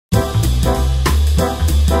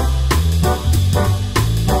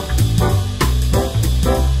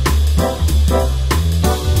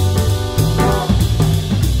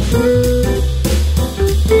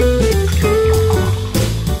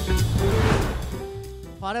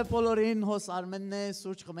Բարև բոլորին, հոս Armenն է,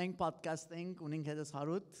 Soorj Խմենք podcast-ing, ունենք հետս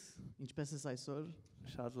Harout, ինչպես ես այսօր?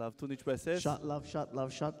 Շատ լավ, դու ինչպես ես? Շատ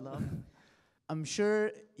լավ. I'm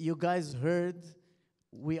sure you guys heard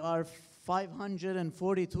we are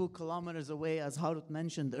 542 kilometers away, as Harout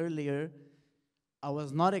mentioned earlier. I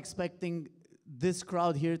was not expecting this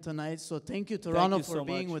crowd here tonight, so thank you Toronto for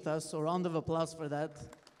being with us. So round of applause for that.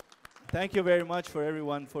 Thank you very much for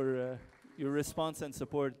everyone for your response and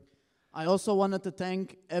support. I also wanted to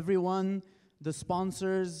thank everyone, the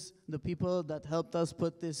sponsors, the people that helped us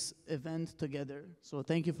put this event together. So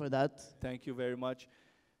thank you for that. Thank you very much.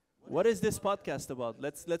 What is this podcast about?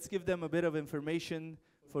 Let's give them a bit of information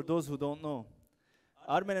for those who don't know.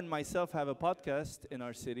 Armen and myself have a podcast in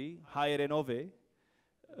our city, Renove.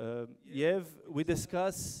 We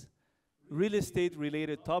discuss real estate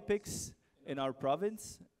related topics in our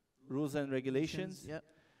province, rules and regulations. Yeah.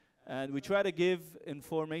 And we try to give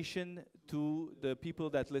information to the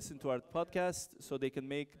people that listen to our podcast so they can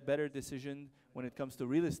make better decisions when it comes to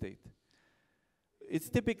real estate. It's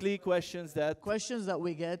typically questions that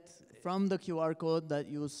we get from the QR code that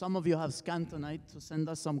some of you have scanned tonight to send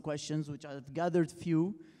us some questions, which I've gathered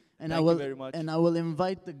few. And Thank you very much. And I will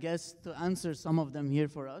invite the guests to answer some of them here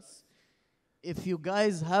for us. If you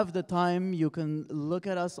guys have the time, you can look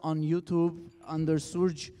at us on YouTube under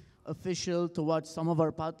Soorj Official to watch some of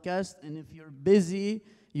our podcasts. And if you're busy,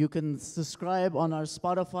 you can subscribe on our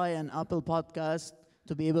Spotify and Apple podcast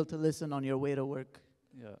to be able to listen on your way to work.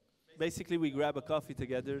 Yeah. Basically, we grab a coffee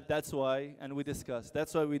together. That's why, and we discuss.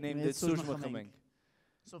 That's why we named it Soorj Khmենք.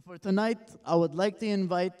 So for tonight, I would like to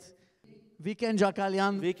invite Armen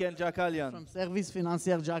Kodjaavakian from Service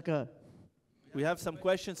Financier Jaka. We have some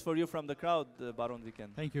questions for you from the crowd, Baron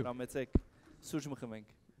Viken. Thank you. Soorj Khmենք.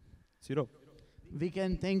 Zero.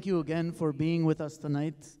 Viken, thank you again for being with us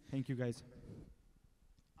tonight. Thank you, guys.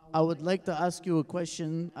 I would like to ask you a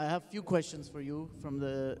question. I have a few questions for you from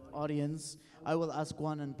the audience. I will ask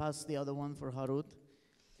one and pass the other one for Harout.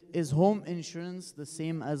 Is home insurance the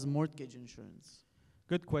same as mortgage insurance?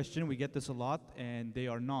 Good question. We get this a lot, and they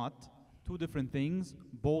are not. Two different things,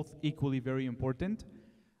 both equally very important.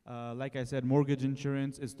 Like I said, mortgage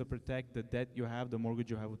insurance is to protect the debt you have, the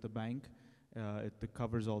mortgage you have with the bank. It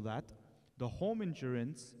covers all that. The home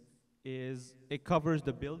insurance it covers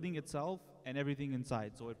the building itself and everything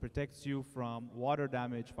inside. So it protects you from water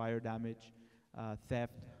damage, fire damage,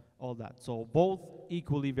 theft, all that. So both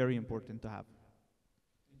equally very important to have.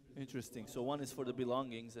 Interesting. So one is for the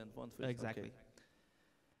belongings and one for exactly. Okay.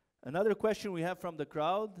 Another question we have from the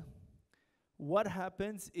crowd. What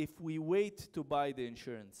happens if we wait to buy the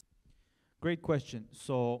insurance? Great question.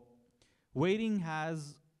 So waiting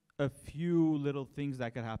has a few little things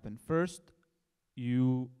that could happen. First,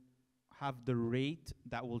 you have the rate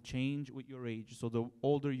that will change with your age. So the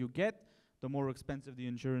older you get, the more expensive the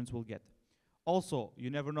insurance will get. Also,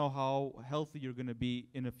 you never know how healthy you're going to be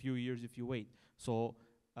in a few years if you wait. So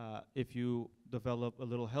if you develop a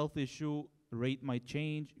little health issue, the rate might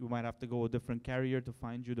change. You might have to go a different carrier to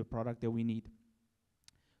find you the product that we need.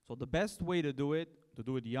 So the best way to do it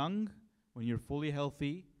young, when you're fully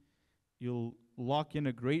healthy, you'll lock in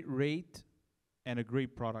a great rate and a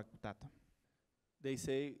great product with that. They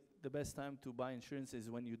say the best time to buy insurance is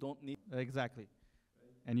when you don't need. Exactly.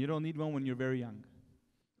 And you don't need one when you're very young.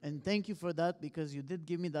 And thank you for that, because you did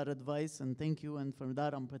give me that advice, and thank you, and for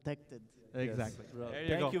that I'm protected. Exactly. Yes.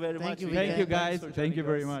 Thank you very much. Thank you, guys. Thank you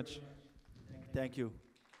very much. Thank you.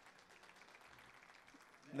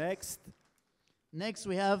 Next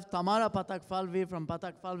we have Tamara Patakfalvi from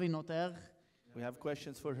Patakfalvi Notaire. We have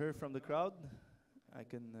questions for her from the crowd. I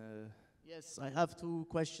can. Yes, I have two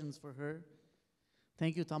questions for her.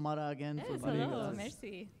 Thank you, Tamara, again for being with us.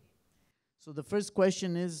 Merci. So the first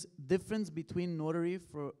question is difference between notary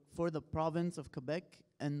for the province of Quebec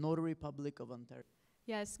and notary public of Ontario.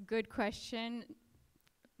 Yes, good question.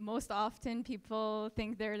 Most often people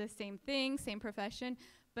think they're the same thing, same profession,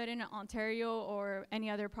 but in Ontario or any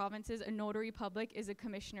other provinces, a notary public is a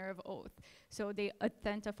commissioner of oath. So they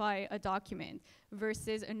authentify a document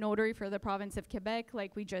versus a notary for the province of Quebec,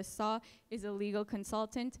 like we just saw, is a legal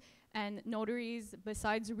consultant. And notaries,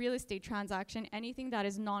 besides real estate transaction, anything that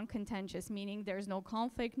is non-contentious, meaning there's no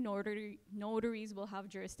conflict, notaries will have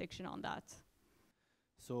jurisdiction on that.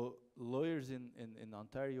 So lawyers in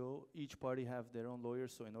Ontario, each party have their own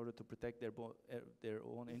lawyers, so in order to protect their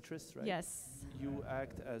own interests, right? Yes. You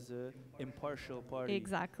act as an impartial party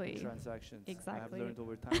exactly. in transactions. Exactly. I have learned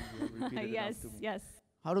over time. You have repeated yes, it to me. yes.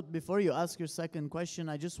 Harout, before you ask your second question,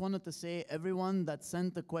 I just wanted to say everyone that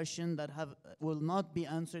sent a question that will not be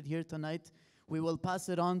answered here tonight, we will pass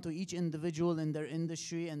it on to each individual in their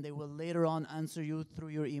industry, and they will later on answer you through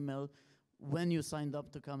your email. when you signed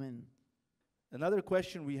up to come in. Another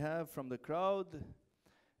question we have from the crowd.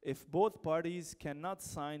 If both parties cannot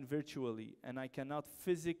sign virtually and I cannot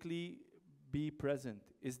physically be present,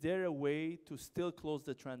 is there a way to still close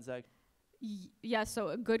the transaction? Yeah, so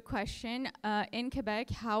a good question. In Quebec,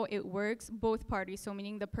 how it works, both parties, so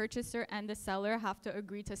meaning the purchaser and the seller, have to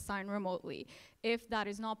agree to sign remotely. If that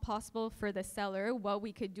is not possible for the seller, what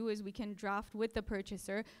we could do is we can draft with the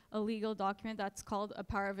purchaser a legal document that's called a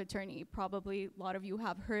power of attorney. Probably a lot of you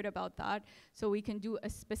have heard about that. So we can do a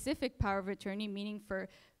specific power of attorney, meaning for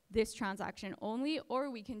this transaction only, or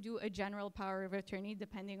we can do a general power of attorney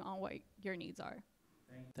depending on what your needs are.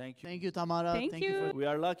 Thank you. Thank you, Tamara. Thank you. We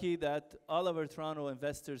are lucky that all of our Toronto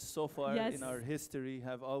investors so far Yes. in our history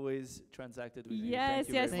have always transacted with Yes,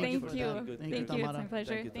 you. yes, Thank you. much thank for you. that. Good, Thank good. you, It's Tamara. my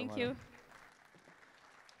pleasure. Thank you, Thank Tamara. you.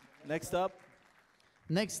 Next up,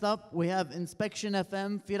 Next up, we have Inspection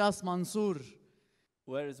FM, Firas Mansour.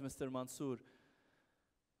 where is Mr. Mansour?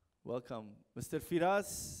 Welcome. Mr.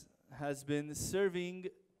 Firas has been serving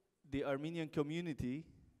the Armenian community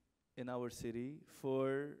in our city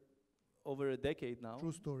for over a decade now.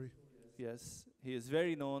 True story. Yes, he is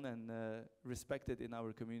very known and respected in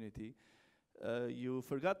our community. You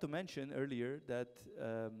forgot to mention earlier that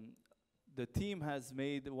the team has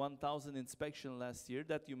made 1,000 inspections last year,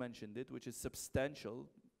 that you mentioned it, which is substantial,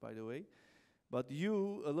 by the way. But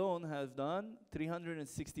you alone have done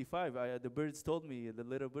 365. The birds told me, the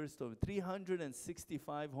little birds told me,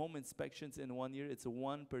 365 home inspections in 1 year. It's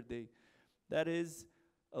one per day. That is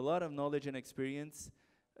a lot of knowledge and experience.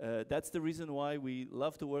 That's the reason why we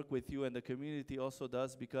love to work with you, and the community also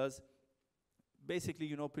does, because basically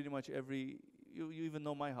you know pretty much you even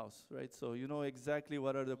know my house, right? So you know exactly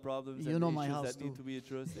what are the problems You and know the my issues house that need too. to be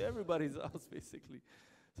addressed. Everybody's house, basically.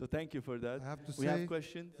 So thank you for that. I have to We say, have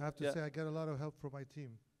questions? I have to Yeah. say, I get a lot of help from my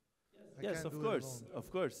team. I Yes, can't of do it course, alone. of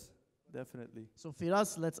course, definitely. So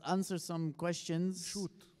Firas, let's answer some questions.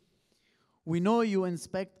 Shoot. We know you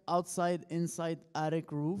inspect outside, inside,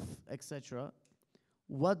 attic, roof, etc.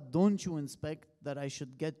 What don't you inspect that I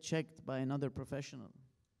should get checked by another professional?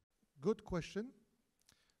 Good question.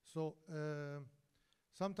 So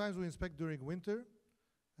sometimes we inspect during winter,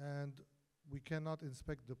 and we cannot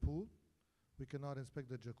inspect the pool. We cannot inspect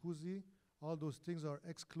the jacuzzi. All those things are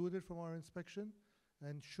excluded from our inspection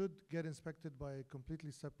and should get inspected by a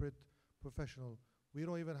completely separate professional. We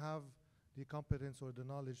don't even have the competence or the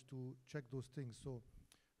knowledge to check those things. So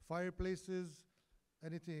fireplaces,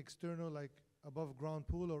 anything external like above ground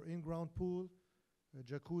pool or in-ground pool,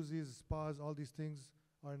 jacuzzis, spas, all these things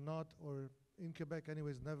are not, or in Quebec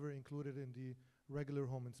anyways, never included in the regular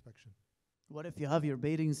home inspection. What if you have your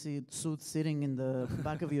bathing suit sitting in the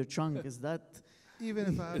back of your trunk? Is that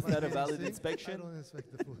Even if I have Is my that a bathing valid suit, inspection? I don't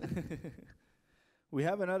inspect the pool. We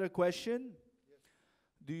have another question.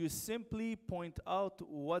 Do you simply point out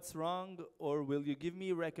what's wrong, or will you give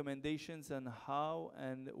me recommendations on how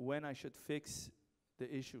and when I should fix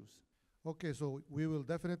the issues? Okay, so we will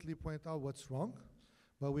definitely point out what's wrong,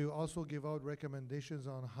 but we will also give out recommendations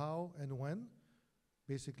on how and when,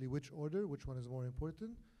 basically which order, which one is more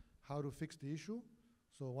important, how to fix the issue.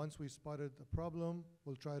 So once we spotted a problem,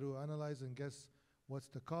 we'll try to analyze and guess what's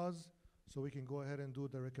the cause, so we can go ahead and do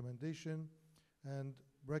the recommendation and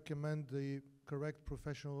recommend the correct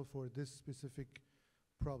professional for this specific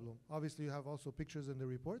problem. Obviously, you have also pictures in the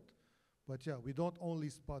report, but yeah, we don't only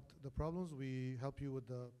spot the problems, we help you with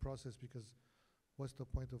the process, because what's the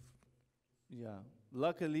point of... Yeah.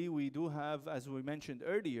 Luckily, we do have, as we mentioned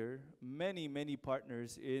earlier, many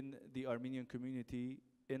partners in the Armenian community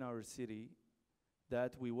in our city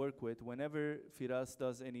that we work with. Whenever Firas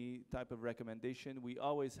does any type of recommendation, we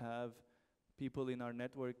always have people in our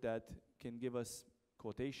network that can give us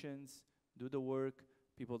quotations, do the work,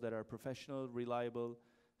 people that are professional, reliable.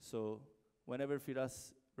 So whenever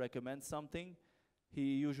Firas recommends something,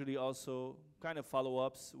 he usually also kind of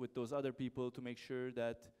follow-ups with those other people to make sure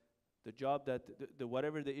that the job that,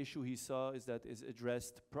 whatever the issue he saw is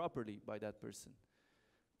addressed properly by that person.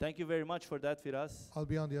 Thank you very much for that, Firas. I'll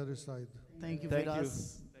be on the other side. Thank you, Thank you.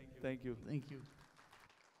 Firas. Thank you. Thank you.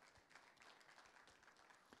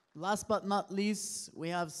 Last but not least, we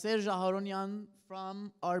have Serge Aharonian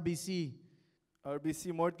from RBC.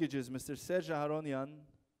 RBC Mortgages, Mr. Serge Aharonian,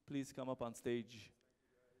 please come up on stage.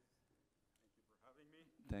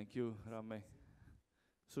 Thank you, Rame.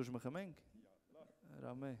 Soorj Khmենք.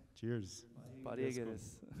 Rame. Cheers.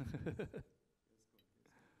 Pariegeres.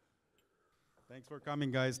 Thanks for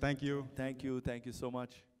coming, guys. Thank you. Thank you so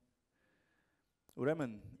much.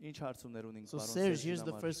 Ուրեմն, ինչ հարցումներ ունենք, So պարոն Serge, Սերժի here's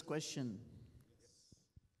the համար։ first question.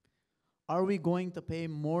 Are we going to pay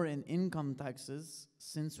more in income taxes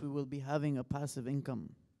since we will be having a passive income?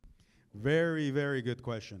 Very, very good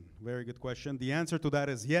question. Very good question. The answer to that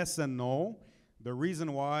is yes and no. The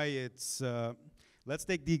reason why it's, let's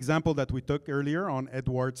take the example that we took earlier on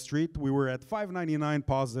Edward Street. We were at $599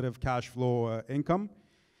 positive cash flow income.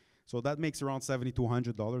 So that makes around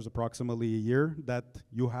 $7,200 approximately a year that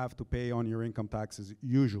you have to pay on your income taxes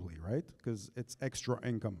usually, right? Because it's extra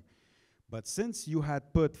income. But since you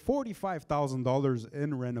had put $45,000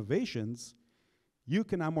 in renovations, you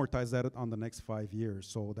can amortize that on the next 5 years.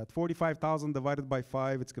 So that 45,000 divided by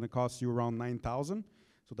 5, it's going to cost you around 9,000.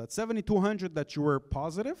 So that 7,200 that you were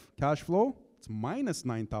positive cash flow, it's minus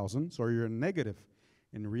 9,000, so you're negative.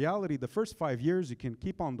 In reality, the first 5 years, you can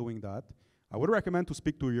keep on doing that. I would recommend to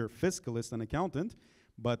speak to your fiscalist and accountant,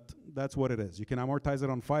 but that's what it is. You can amortize it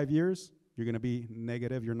on 5 years. You're going to be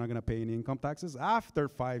negative. You're not going to pay any income taxes. After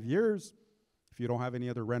 5 years, if you don't have any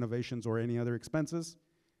other renovations or any other expenses,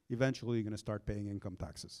 eventually you're going to start paying income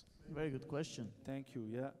taxes. Very good question. Thank you,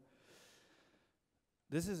 yeah.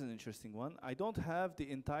 This is an interesting one. I don't have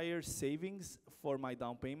the entire savings for my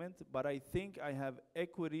down payment, but I think I have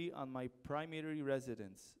equity on my primary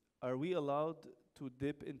residence. Are we allowed to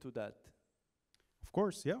dip into that? Of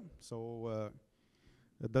course, yeah. So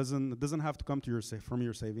it doesn't have to come to your from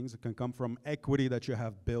your savings. It can come from equity that you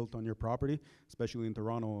have built on your property, especially in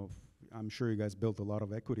Toronto. I'm sure you guys built a lot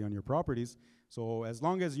of equity on your properties. So as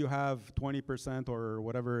long as you have 20% or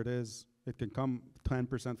whatever it is, it can come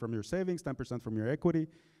 10% from your savings, 10% from your equity.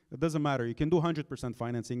 It doesn't matter. You can do 100%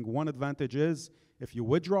 financing. One advantage is if you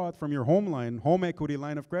withdraw it from your home equity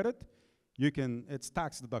line of credit, it's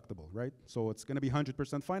tax deductible, right? So it's going to be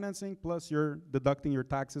 100% financing plus you're deducting your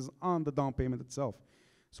taxes on the down payment itself.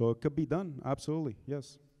 So it could be done, absolutely,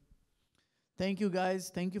 yes. Thank you,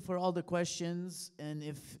 guys. Thank you for all the questions. And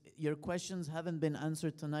if your questions haven't been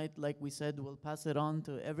answered tonight, like we said, we'll pass it on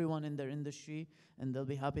to everyone in their industry, and they'll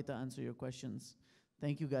be happy to answer your questions.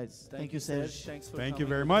 Thank you, guys. Thank you, Serge. Thanks for Thank you coming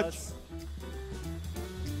very with much. us.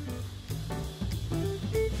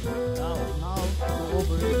 Now go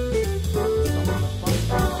over it.